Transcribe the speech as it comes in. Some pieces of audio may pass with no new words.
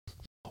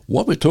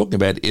What we're talking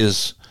about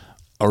is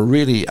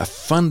a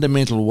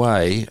fundamental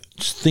way,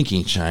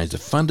 thinking change, a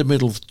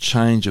fundamental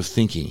change of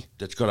thinking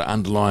that's got to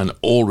underline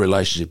all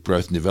relationship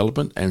growth and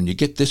development. And when you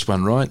get this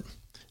one right,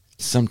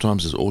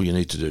 sometimes it's all you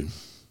need to do.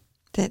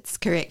 That's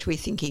correct. We're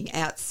thinking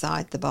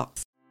outside the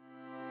box.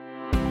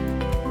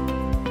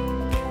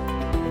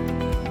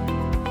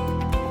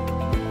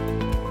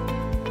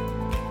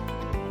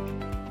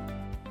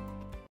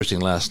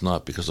 Interesting last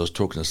night because I was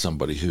talking to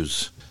somebody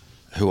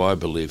who I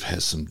believe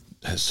has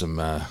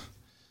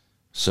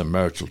some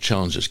marital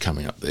challenges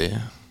coming up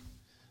there.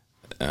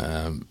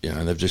 And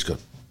they've just got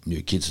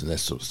new kids and that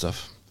sort of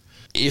stuff.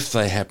 If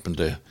they happen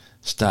to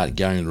start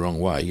going the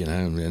wrong way,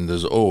 and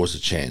there's always a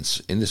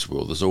chance in this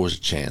world. There's always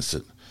a chance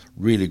that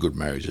really good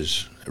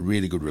marriages,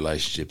 really good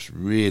relationships,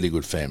 really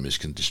good families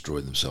can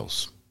destroy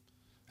themselves.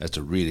 That's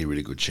a really,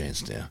 really good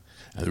chance now.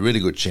 And the really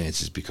good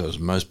chance is because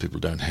most people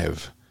don't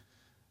have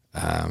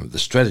the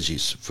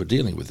strategies for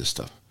dealing with this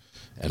stuff.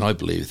 And I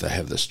believe if they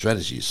have the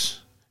strategies,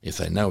 if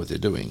they know what they're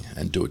doing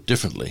and do it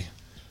differently,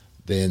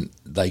 then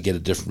they get a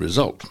different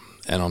result.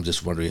 And I'm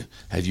just wondering,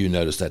 have you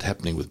noticed that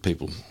happening with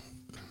people?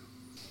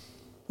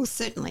 Well,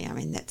 certainly. I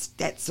mean, that's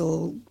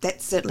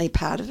certainly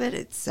part of it.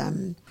 It's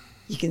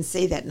you can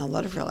see that in a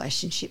lot of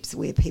relationships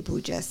where people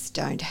just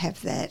don't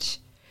have that.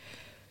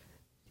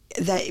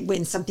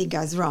 When something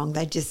goes wrong,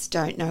 they just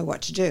don't know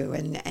what to do.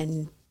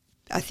 And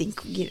I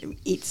think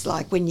it's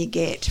like when you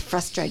get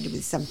frustrated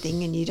with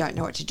something and you don't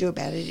know what to do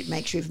about it, it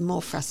makes you even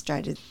more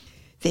frustrated.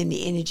 Then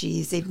the energy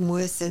is even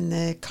worse and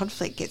the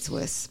conflict gets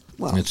worse.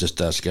 Well, it just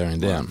starts going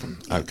down.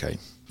 Yeah. Okay.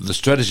 The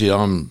strategy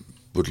I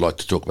would like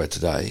to talk about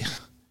today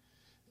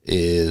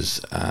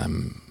is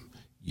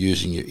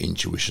using your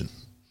intuition.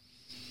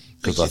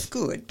 Which is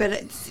good,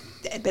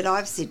 but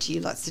I've said to you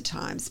lots of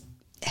times,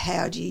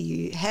 how do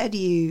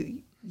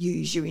you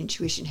use your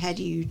intuition? How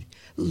do you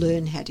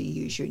learn how to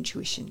use your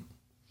intuition?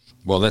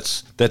 Well,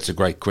 that's a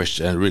great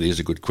question, and it really is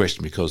a good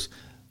question because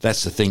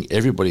that's the thing.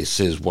 Everybody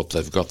says what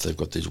they've got. They've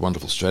got these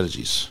wonderful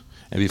strategies.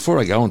 And before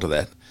I go on to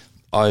that,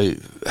 I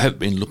have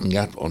been looking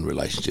up on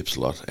relationships a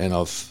lot, and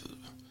I've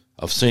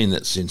seen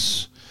that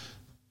since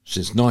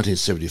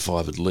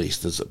 1975 at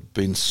least, there's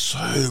been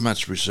so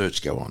much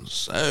research go on,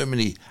 so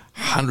many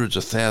hundreds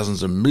of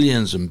thousands and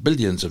millions and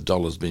billions of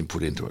dollars being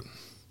put into it.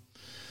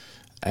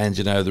 And,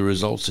 the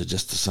results are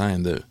just the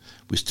same, that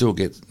we still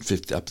get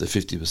up to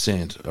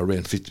 50%,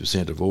 around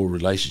 50% of all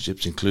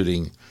relationships,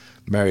 including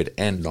married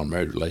and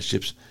non-married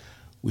relationships,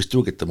 we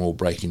still get them all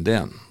breaking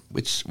down,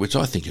 which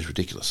I think is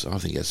ridiculous. I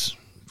think that's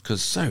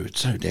because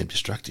it's so damn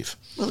destructive.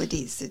 Well, it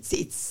is.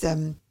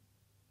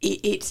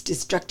 It's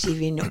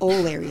destructive in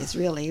all areas,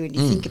 really, when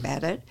you think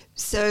about it.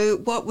 So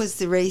what was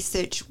the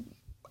research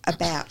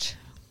about?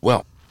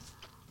 Well,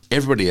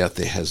 everybody out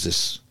there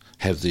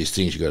have these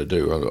things you've got to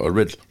do. I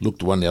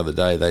looked at one the other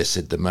day. They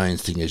said the main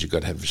thing is you've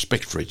got to have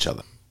respect for each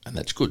other, and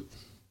that's good.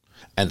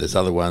 And there's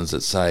other ones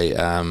that say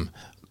the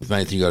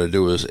main thing you've got to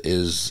do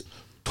is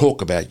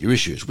talk about your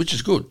issues, which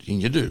is good,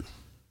 and you do.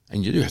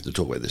 And you do have to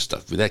talk about this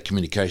stuff. Without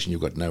communication,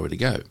 you've got nowhere to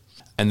go.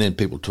 And then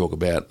people talk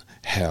about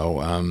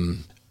how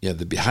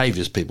the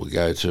behaviours people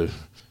go to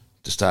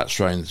start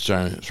throwing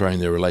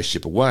their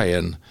relationship away,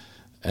 and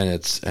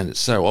it's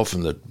so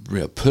often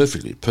that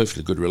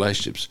perfectly good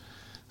relationships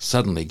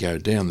suddenly go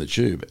down the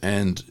tube,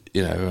 and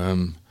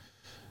and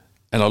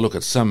I look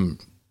at some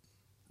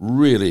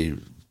really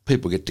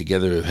people get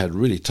together who've had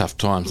really tough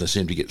times. They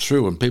seem to get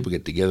through, and people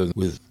get together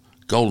with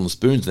golden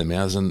spoons in their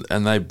mouths,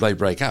 and they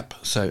break up.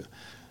 So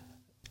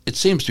it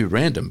seems to be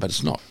random, but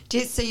it's not.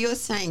 So you're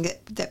saying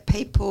that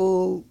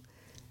people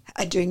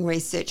are doing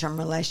research on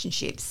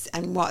relationships,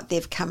 and what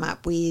they've come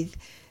up with,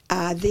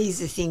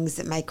 these are things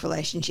that make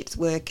relationships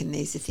work, and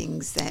these are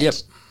things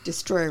that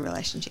destroy a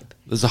relationship.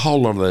 There's a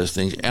whole lot of those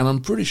things, and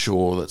I'm pretty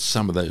sure that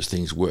some of those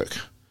things work.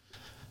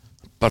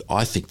 But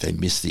I think they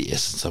miss the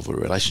essence of a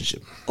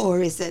relationship.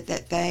 Or is it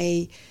that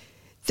they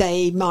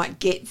might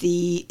get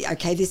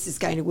this is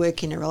going to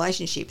work in a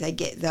relationship. They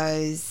get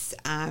those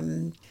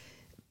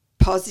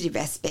positive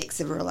aspects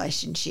of a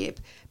relationship,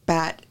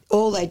 but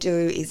all they do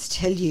is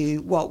tell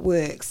you what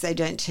works. They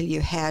don't tell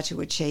you how to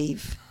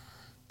achieve.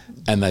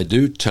 And they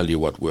do tell you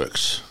what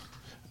works,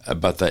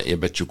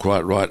 but you're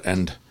quite right.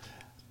 And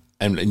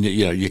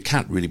you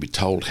can't really be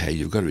told how.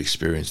 You've got to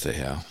experience the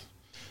how.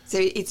 So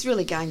it's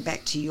really going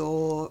back to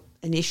your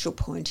initial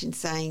point in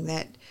saying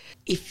that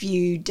if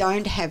you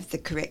don't have the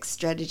correct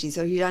strategies,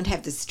 or you don't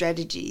have the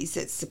strategies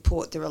that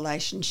support the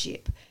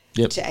relationship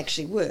to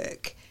actually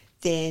work,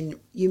 then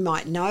you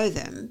might know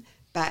them,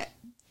 but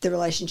the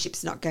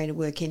relationship's not going to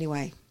work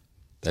anyway.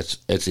 That's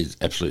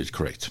absolutely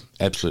correct.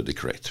 Absolutely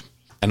correct.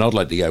 And I'd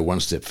like to go one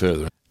step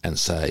further and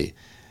say,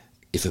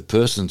 if a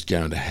person's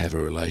going to have a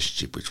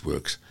relationship which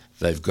works,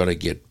 they've got to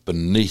get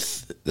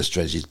beneath the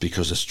strategies,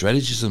 because the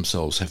strategies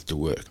themselves have to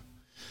work.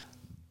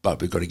 But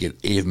we've got to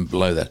get even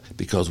below that,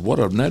 because what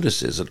I've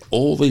noticed is that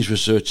all these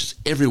researchers,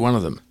 every one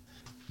of them,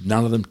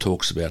 none of them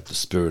talks about the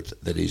spirit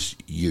that is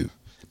you.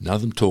 None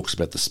of them talks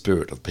about the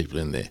spirit of people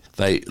in there.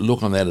 They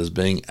look on that as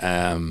being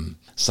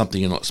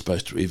something you're not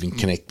supposed to even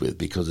connect with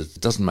because it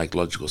doesn't make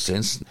logical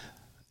sense.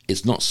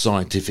 It's not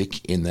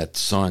scientific in that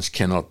science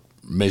cannot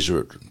measure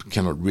it,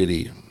 cannot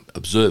really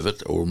observe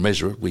it or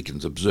measure it. We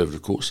can observe it,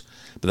 of course,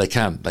 but they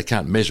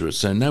can't measure it.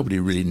 So nobody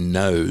really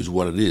knows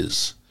what it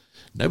is.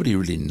 Nobody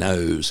really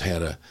knows how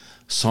to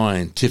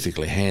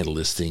scientifically handle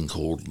this thing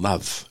called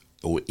love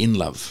or in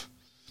love.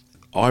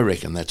 I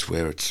reckon that's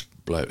where it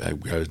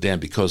goes down,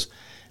 because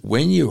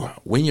when you're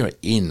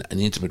in an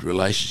intimate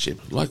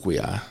relationship like we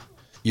are,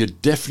 you're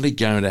definitely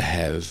going to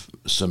have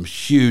some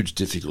huge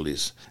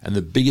difficulties, and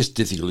the biggest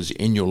difficulties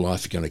in your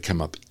life are going to come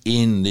up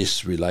in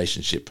this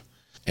relationship.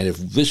 And if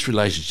this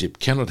relationship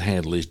cannot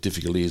handle these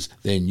difficulties,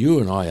 then you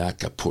and I are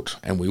kaput,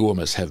 and we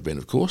almost have been,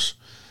 of course.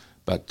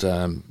 But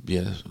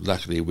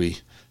luckily we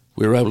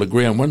were able to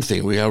agree on one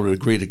thing. We were able to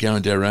agree to go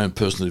into our own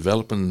personal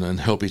development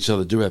and help each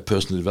other do our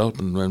personal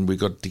development when we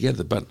got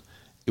together. But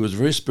it was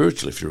very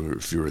spiritual, if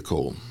you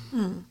recall.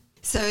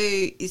 So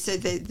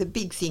the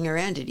big thing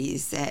around it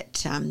is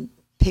that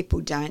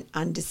people don't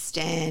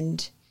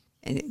understand,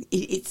 and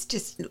it's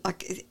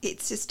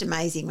just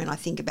amazing when I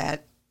think about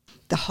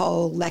the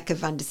whole lack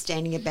of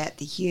understanding about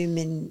the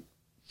human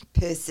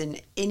person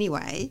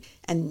anyway,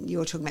 and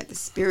you're talking about the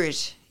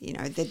spirit,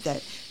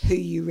 the who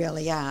you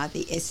really are,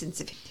 the essence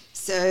of.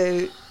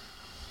 So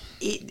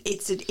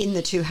it's in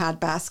the too hard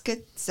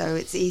basket. So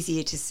it's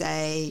easier to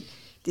say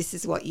this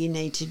is what you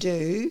need to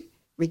do,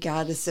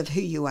 regardless of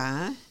who you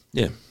are,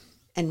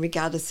 and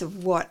regardless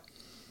of what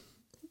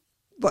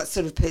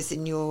sort of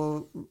person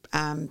your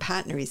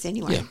partner is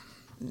anyway.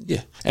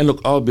 Yeah. And look,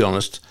 I'll be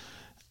honest.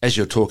 As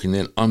you're talking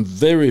then, I'm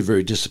very,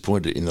 very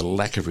disappointed in the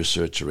lack of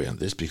research around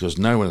this, because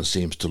no one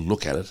seems to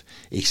look at it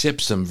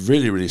except some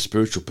really, really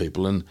spiritual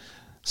people, and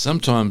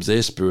sometimes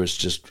their spirit's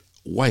just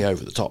way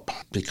over the top,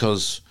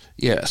 because,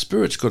 a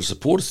spirit's got to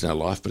support us in our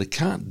life, but it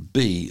can't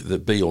be the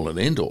be-all and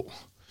end-all.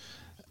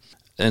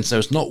 And so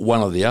it's not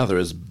one or the other,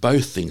 as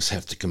both things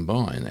have to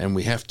combine, and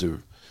we have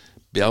to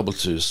be able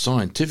to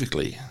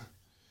scientifically,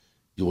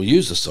 you will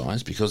use the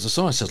science, because the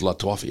science has a lot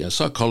to offer.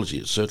 Psychology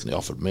has certainly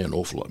offered me an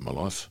awful lot in my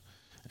life,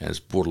 and it's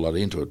brought a lot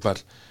into it.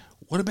 But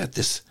what about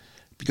this?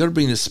 You've got to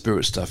bring this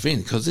spirit stuff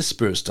in, because this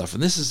spirit stuff,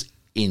 and this is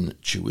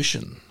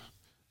intuition.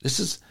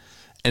 It's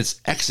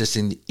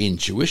accessing the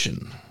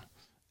intuition,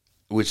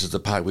 which is the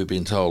part we've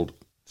been told,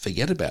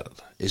 forget about it.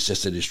 It's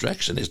just a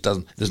distraction.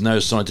 There's no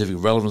scientific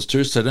relevance to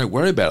it, so don't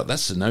worry about it.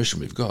 That's the notion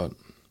we've got.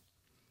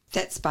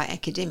 That's by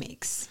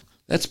academics.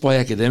 That's by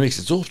academics.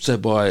 It's also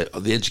by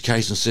the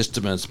education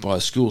system, and it's by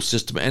a school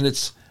system, and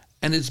it's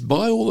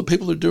by all the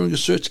people who are doing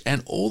research,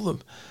 and all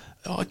them.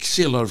 I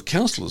see a lot of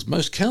counsellors.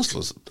 Most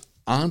counsellors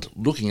aren't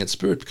looking at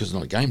spirit because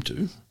they're not game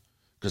to,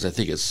 because they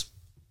think it's,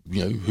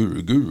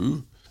 hooroo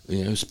guru,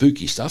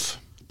 spooky stuff.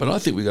 But I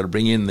think we've got to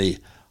bring in the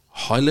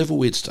high-level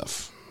weird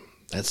stuff.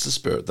 That's the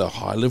spirit, the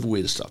high-level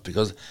weird stuff,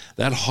 because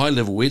that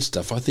high-level weird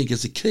stuff, I think,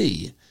 is the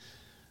key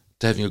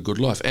to having a good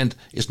life. And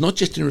it's not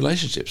just in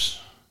relationships.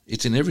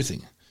 It's in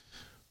everything.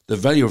 The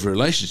value of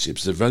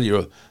relationships, the value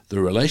of the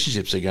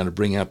relationships are going to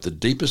bring up the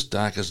deepest,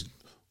 darkest,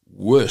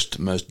 worst,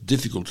 most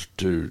difficult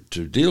to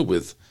deal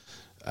with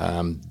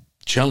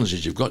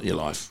challenges you've got in your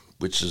life,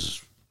 which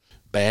is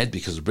bad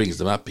because it brings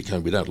them up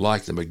because we don't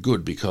like them, but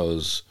good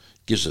because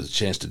it gives us a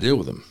chance to deal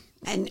with them.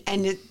 And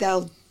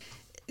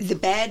the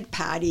bad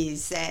part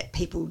is that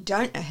people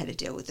don't know how to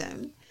deal with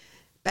them,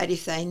 but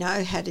if they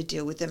know how to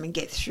deal with them and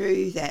get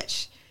through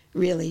that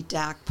really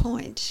dark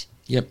point,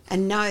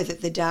 and know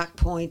that the dark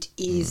point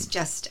is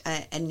just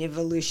an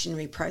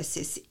evolutionary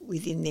process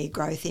within their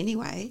growth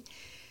anyway,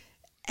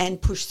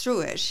 and push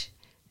through it,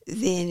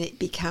 then it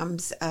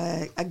becomes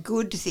a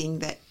good thing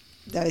that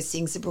those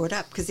things are brought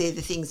up, because they're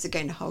the things that are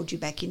going to hold you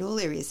back in all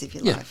areas of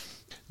your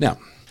life. Now,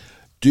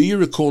 do you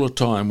recall a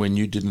time when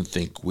you didn't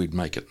think we'd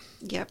make it?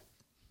 Yep.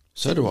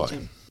 So do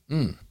I.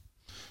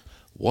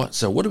 What?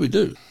 So what do we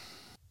do?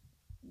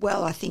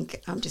 Well, I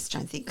think I'm just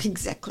trying to think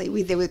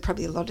exactly. There were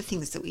probably a lot of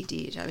things that we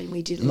did. I mean,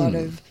 we did a lot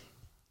of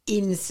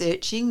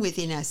in-searching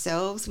within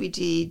ourselves. We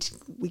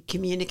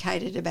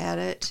communicated about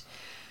it.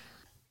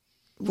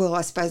 Well,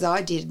 I suppose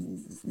I did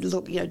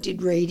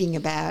did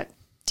about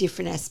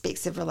different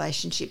aspects of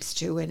relationships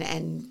too,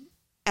 and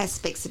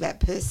aspects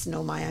about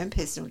my own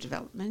personal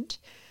development.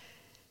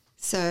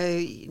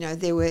 So,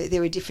 there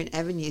were different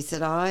avenues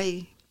that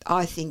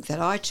I think that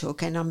I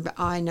took, and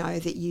I know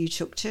that you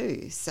took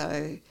too.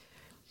 So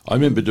I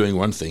remember doing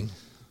one thing,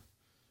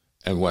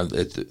 and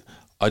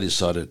I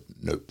decided,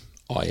 nope,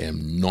 I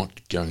am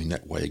not going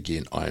that way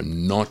again. I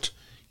am not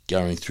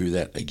going through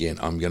that again.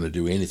 I'm going to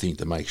do anything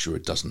to make sure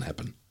it doesn't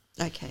happen.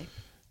 Okay.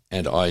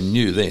 And I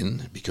knew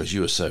then, because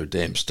you were so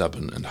damn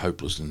stubborn and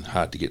hopeless and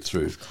hard to get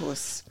through, of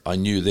course, I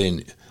knew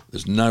then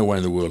there's no way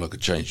in the world I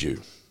could change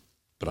you,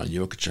 but I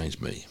knew I could change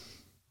me.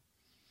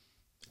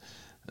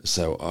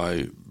 So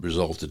I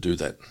resolved to do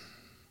that.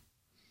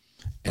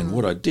 And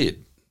what I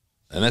did,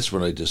 and that's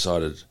when I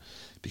decided,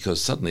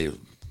 because suddenly,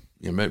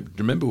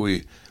 remember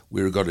we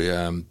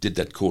did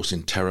that course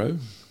in tarot?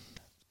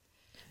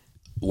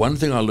 One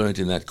thing I learned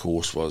in that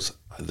course was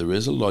there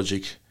is a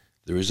logic,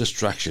 there is a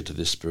structure to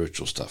this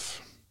spiritual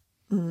stuff.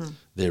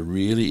 There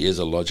really is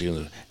a logic in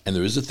it, and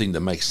there is a thing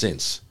that makes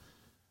sense.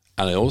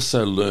 And I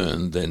also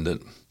learned then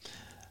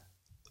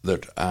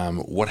that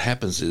what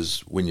happens is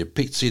when you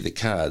see the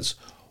cards,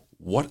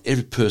 what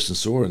every person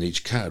saw in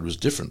each card was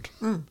different.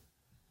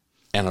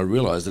 And I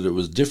realised that it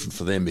was different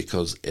for them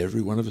because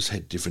every one of us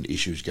had different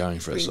issues going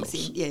for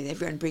ourselves.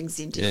 Everyone brings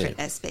in different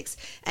aspects.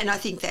 And I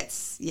think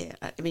that's,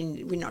 I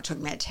mean, we're not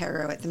talking about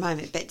tarot at the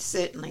moment, but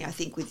certainly I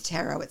think with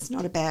tarot it's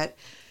not about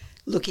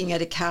looking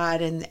at a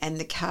card and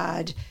the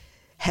card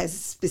has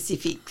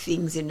specific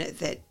things in it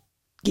that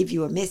give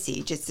you a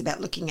message. It's about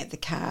looking at the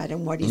card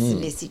and what is the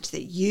message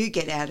that you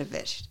get out of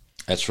it.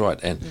 That's right.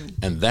 And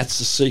that's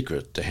the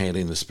secret to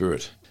handling the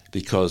spirit,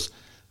 because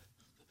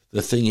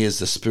the thing is,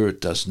 the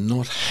spirit does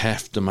not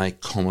have to make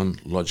common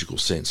logical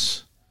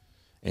sense.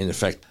 And in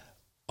fact,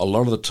 a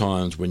lot of the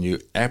times when you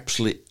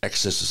absolutely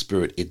access the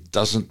spirit, it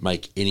doesn't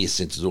make any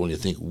sense at all. And you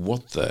think,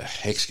 what the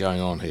heck's going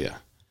on here?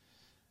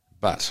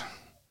 But,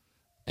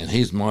 and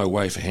here's my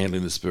way for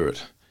handling the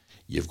spirit,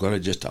 you've got to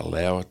just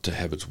allow it to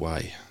have its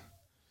way.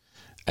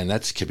 And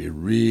that can be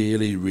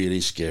really, really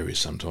scary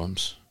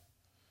sometimes,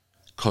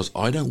 because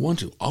I don't want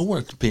to. I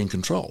want it to be in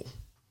control.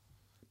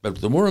 But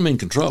the more I'm in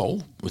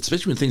control,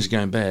 especially when things are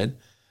going bad,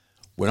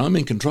 when I'm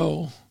in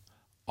control,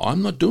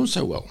 I'm not doing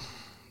so well.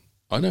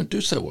 I don't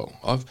do so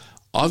well.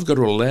 I've got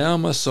to allow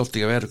myself to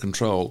go out of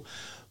control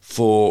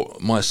for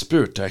my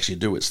spirit to actually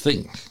do its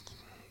thing,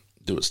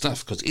 do its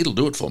stuff, because it'll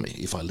do it for me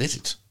if I let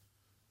it.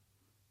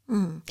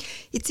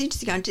 It's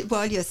interesting.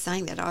 While you're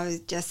saying that, I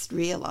just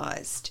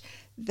realised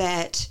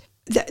that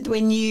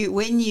when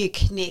you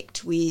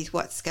connect with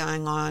what's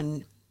going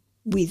on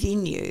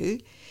within you,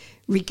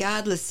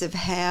 regardless of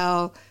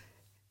how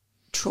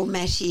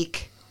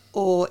traumatic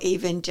or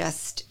even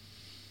just,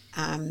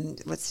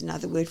 what's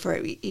another word for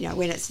it,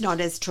 when it's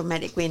not as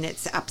traumatic, when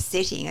it's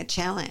upsetting, a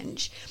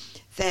challenge,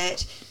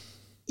 that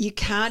you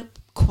can't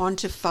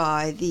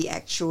quantify the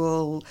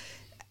actual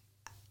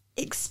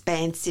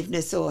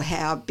expansiveness or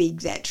how big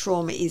that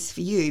trauma is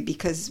for you,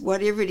 because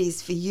whatever it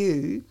is for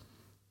you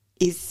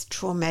is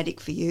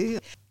traumatic for you.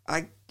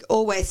 I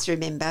always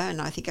remember,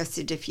 and I think I've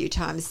said it a few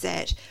times,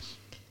 that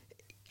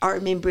I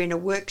remember in a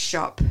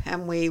workshop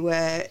and we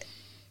were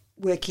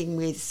working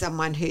with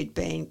someone who'd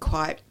been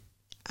quite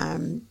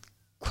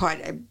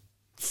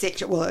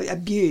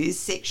abused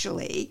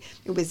sexually.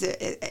 It was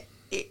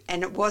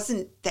and it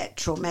wasn't that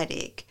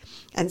traumatic.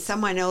 And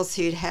someone else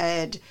who'd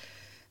had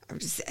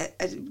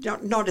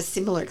not a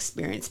similar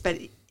experience, but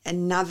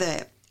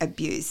another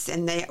abuse,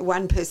 and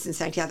one person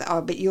saying to the other,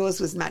 "Oh, but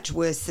yours was much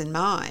worse than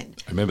mine."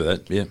 I remember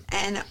that, yeah.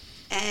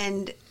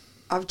 And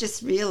I've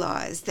just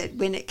realised that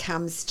when it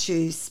comes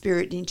to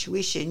spirit and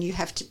intuition, you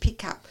have to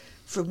pick up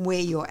from where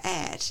you're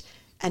at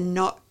and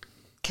not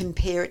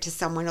compare it to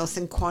someone else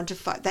and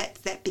quantify.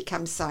 That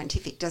becomes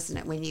scientific, doesn't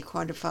it, when you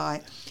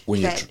quantify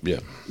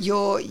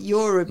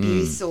your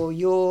abuse or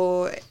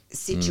your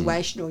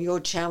situation or your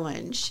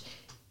challenge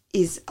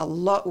is a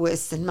lot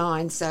worse than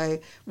mine. So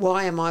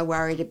why am I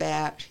worried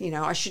about,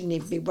 I shouldn't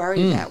even be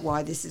worried about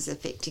why this is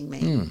affecting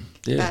me.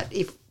 Yeah.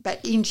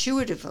 But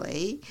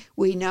intuitively,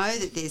 we know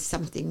that there's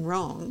something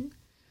wrong,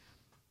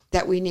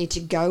 that we need to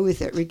go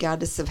with it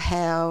regardless of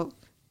how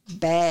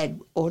bad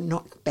or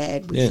not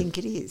bad we think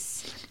it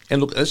is.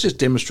 And look, let's just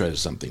demonstrate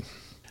something.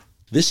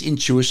 This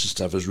intuition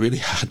stuff is really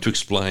hard to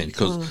explain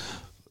because,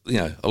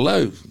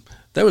 although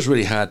that was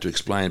really hard to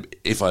explain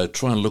if I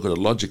try and look at it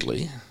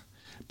logically,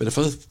 but if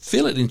I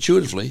feel it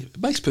intuitively,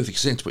 it makes perfect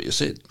sense what you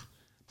said.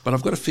 But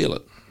I've got to feel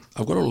it.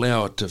 I've got to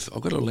allow it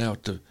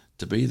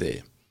to be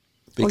there.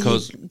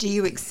 Because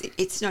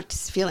it's not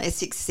just feeling,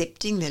 it's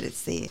accepting that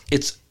it's there.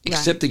 It's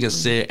accepting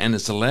it's there, and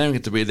it's allowing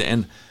it to be there,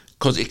 and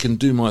because it can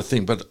do my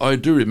thing. But I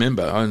do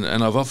remember,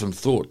 and I've often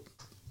thought,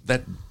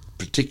 that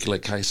particular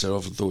case, I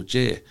often thought,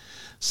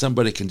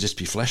 somebody can just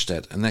be flashed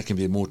at, and that can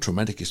be a more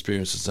traumatic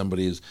experience than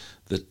somebody is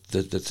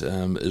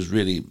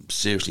really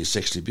seriously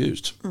sexually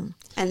abused.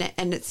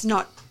 And it's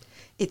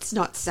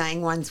not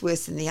saying one's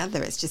worse than the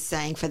other. It's just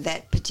saying for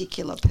that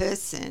particular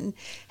person,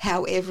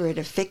 however it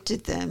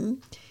affected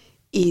them,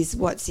 is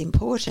what's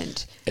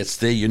important. It's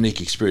their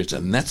unique experience,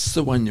 and that's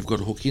the one you've got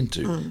to hook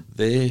into.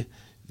 The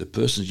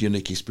person's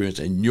unique experience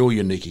and your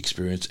unique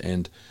experience.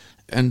 And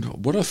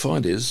what I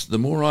find is the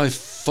more I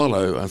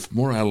follow and the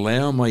more I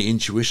allow my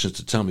intuitions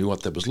to tell me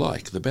what that was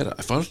like, the better.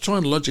 If I try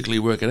and logically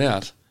work it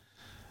out,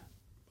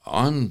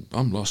 I'm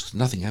lost.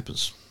 Nothing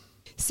happens.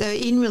 So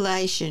in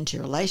relation to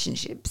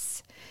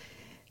relationships,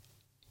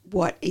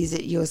 what is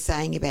it you're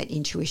saying about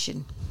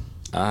intuition?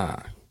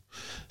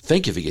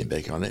 Thank you for getting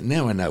back on that.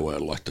 Now I know why I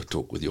like to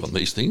talk with you on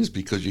these things,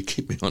 because you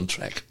keep me on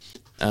track.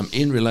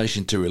 In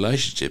relation to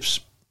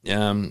relationships,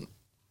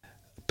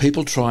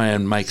 people try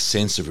and make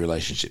sense of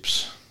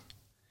relationships.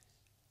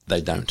 They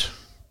don't.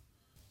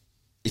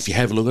 If you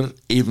have a look at it,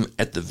 even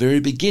at the very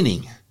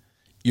beginning,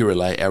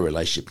 our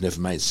relationship never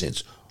made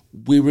sense.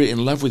 We were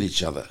in love with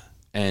each other,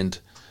 and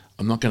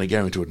I'm not going to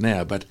go into it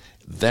now, but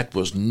that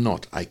was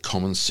not a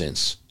common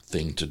sense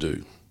thing to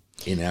do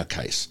in our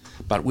case.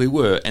 But we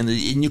were, and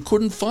you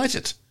couldn't fight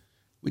it.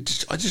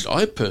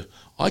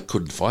 I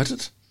couldn't fight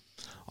it.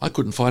 I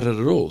couldn't fight it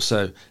at all.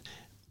 So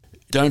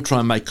don't try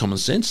and make common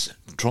sense.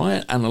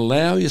 Try and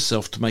allow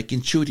yourself to make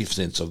intuitive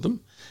sense of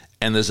them.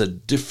 And there's a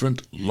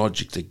different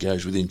logic that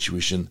goes with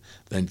intuition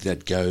than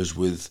that goes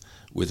with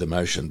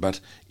emotion. But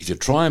if you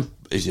try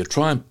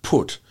and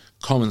put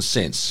common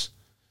sense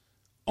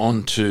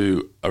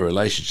onto a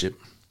relationship,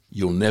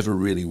 you'll never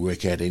really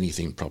work out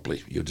anything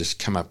properly. You'll just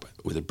come up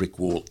with a brick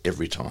wall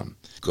every time.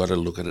 You've got to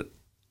look at it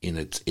in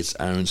its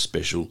own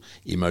special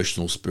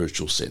emotional,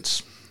 spiritual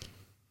sense.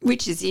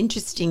 Which is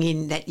interesting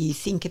in that you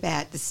think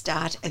about the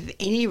start of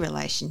any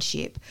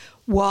relationship.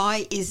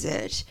 Why is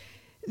it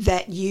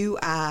that you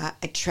are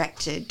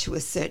attracted to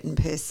a certain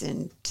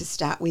person to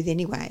start with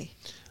anyway?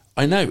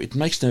 I know, it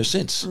makes no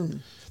sense.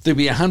 There'll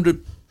be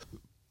 100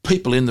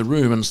 people in the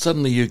room and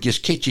suddenly you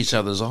just catch each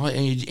other's eye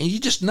and you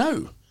just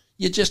know.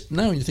 You just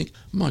know and you think,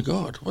 oh my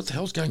God, what the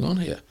hell's going on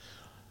here?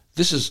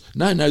 This is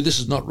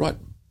not right.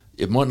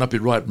 It might not be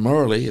right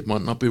morally, it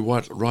might not be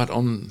right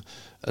on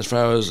as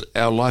far as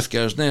our life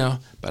goes now,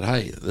 but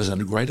hey, there's a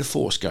greater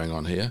force going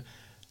on here.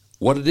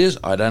 What it is,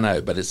 I don't know,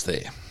 but it's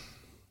there.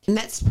 And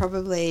that's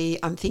probably,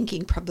 I'm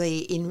thinking probably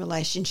in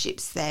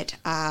relationships that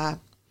are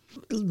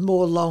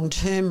more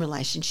long-term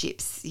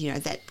relationships,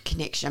 that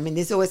connection. I mean,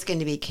 there's always going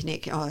to be a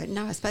connection. Oh,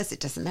 no, I suppose it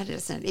doesn't matter,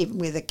 doesn't it? Even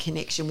with a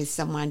connection with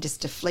someone,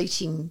 just a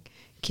fleeting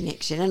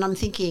connection. And I'm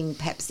thinking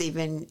perhaps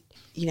even,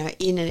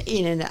 in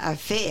an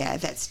affair,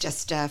 that's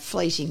just a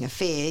fleeting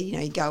affair.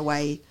 You go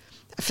away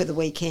for the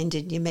weekend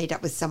and you meet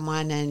up with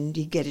someone and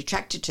you get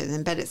attracted to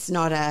them, but it's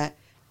not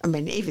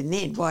even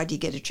then, why do you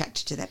get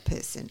attracted to that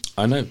person?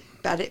 I know.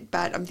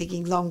 But I'm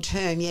thinking long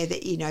term,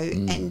 that,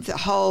 and the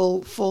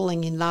whole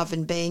falling in love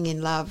and being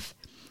in love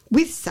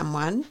with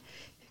someone,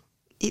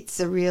 it's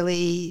a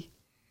really,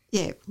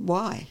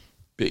 why?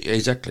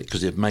 Exactly,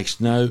 because it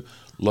makes no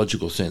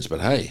logical sense.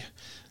 But hey,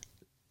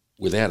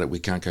 without it, we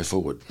can't go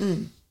forward.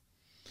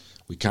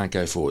 We can't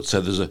go forward. So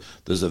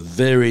there's a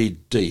very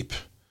deep,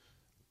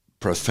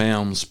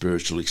 profound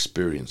spiritual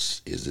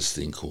experience is this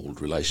thing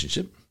called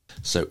relationship.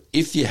 So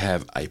if you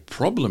have a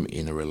problem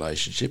in a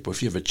relationship or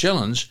if you have a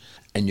challenge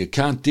and you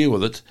can't deal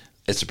with it,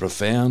 it's a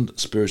profound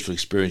spiritual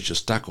experience you're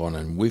stuck on,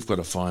 and we've got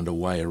to find a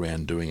way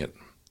around doing it.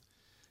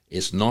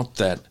 It's not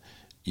that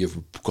you've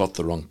got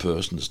the wrong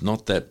person. It's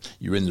not that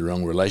you're in the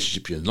wrong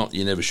relationship.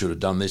 You never should have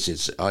done this.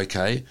 It's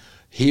okay,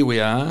 here we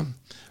are.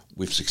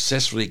 We've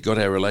successfully got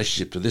our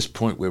relationship to this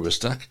point where we're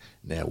stuck.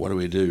 Now what do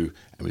we do?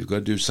 And we've got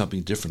to do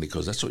something differently,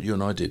 because that's what you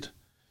and I did.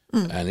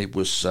 And it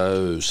was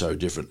so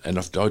different. And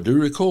I do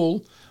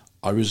recall,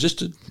 I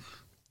resisted.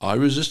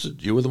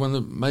 You were the one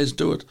that made us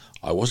do it.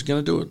 I wasn't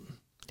going to do it.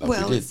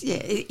 Well,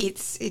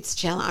 it's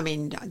challenging. I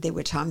mean, there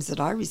were times that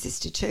I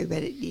resisted too,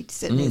 but it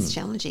certainly is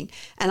challenging.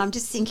 And I'm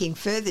just thinking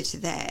further to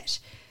that,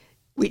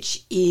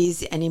 which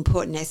is an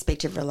important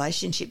aspect of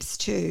relationships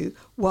too.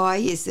 Why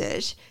is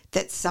it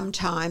that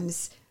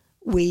sometimes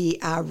we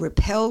are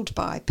repelled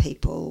by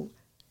people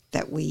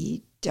that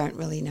we don't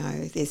really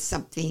know? There's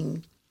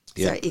something.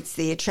 So it's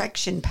the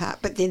attraction part,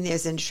 but then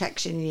there's an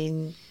attraction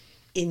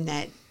in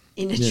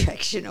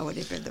attraction or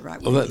whatever the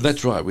right word is.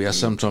 That's right. We are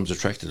sometimes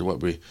attracted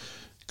to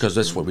because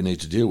that's what we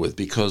need to deal with.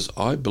 Because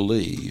I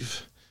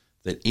believe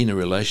that in a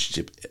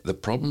relationship, the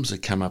problems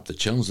that come up, the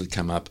challenges that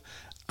come up,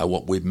 are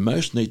what we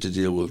most need to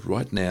deal with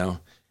right now.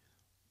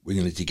 We're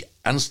going to need to get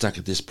unstuck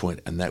at this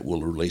point, and that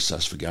will release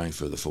us for going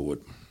further forward.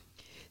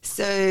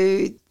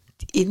 So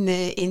in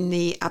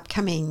the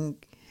upcoming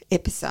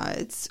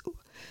episodes,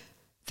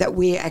 that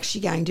we're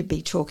actually going to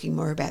be talking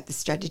more about the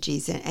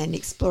strategies and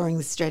exploring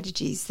the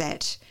strategies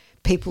that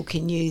people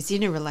can use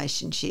in a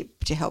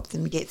relationship to help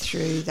them get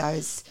through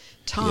those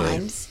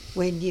times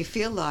when you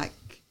feel like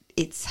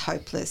it's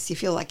hopeless, you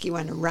feel like you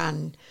want to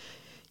run,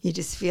 you're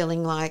just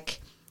feeling like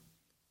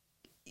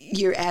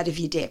you're out of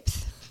your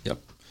depth.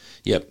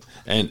 Yep.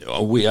 And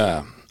we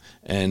are.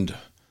 And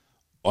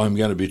I'm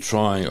going to be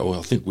trying, or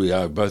I think we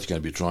are both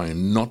going to be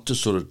trying, not to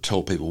sort of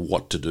tell people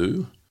what to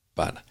do,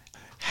 but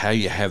how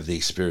you have the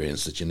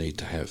experience that you need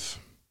to have.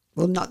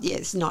 Well,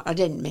 it's not. I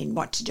didn't mean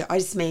what to do. I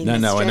just mean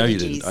No, I know you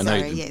didn't. I know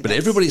you didn't. But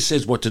everybody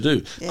says what to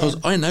do, because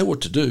I know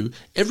what to do.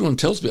 Everyone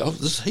tells me,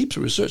 there's heaps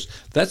of research.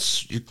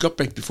 You got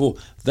back before.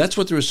 That's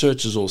what the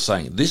research is all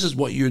saying. This is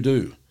what you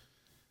do.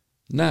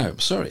 No,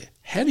 sorry.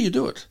 How do you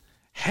do it?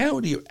 How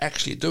do you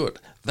actually do it?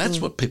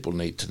 That's what people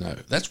need to know.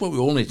 That's what we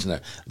all need to know.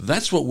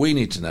 That's what we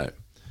need to know.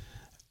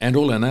 And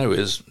all I know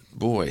is,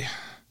 boy,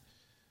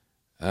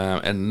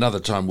 and another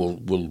time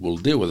we'll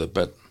deal with it,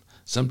 but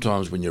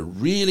sometimes when you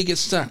really get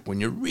stuck,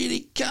 when you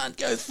really can't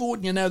go forward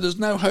and you know there's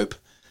no hope,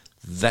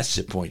 that's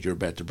the point you're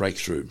about to break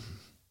through.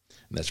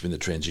 And that's when the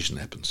transition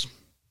happens.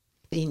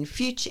 In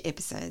future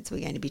episodes, we're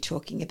going to be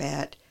talking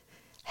about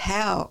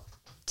how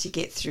to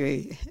get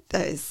through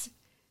those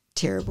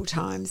terrible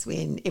times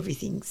when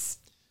everything's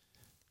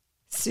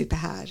super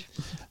hard.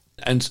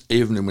 And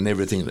even when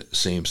everything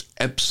seems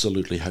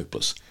absolutely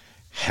hopeless,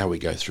 how we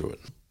go through it.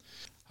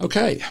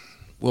 Okay,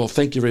 well,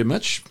 thank you very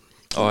much.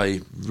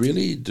 I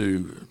really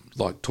do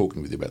like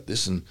talking with you about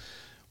this, and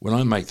when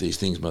I make these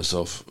things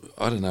myself,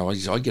 I don't know,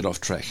 I get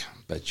off track,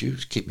 but you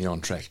keep me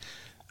on track.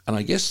 And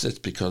I guess that's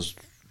because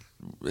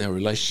our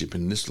relationship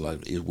in this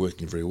life is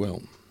working very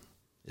well.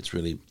 It's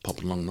really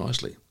popping along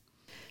nicely.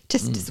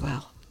 Just as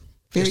well.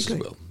 Very Just good.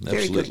 as well. Very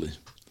Absolutely. good.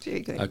 Very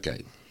good.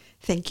 Okay.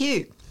 Thank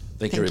you.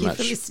 Thank you very much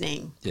for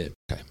listening. Yeah.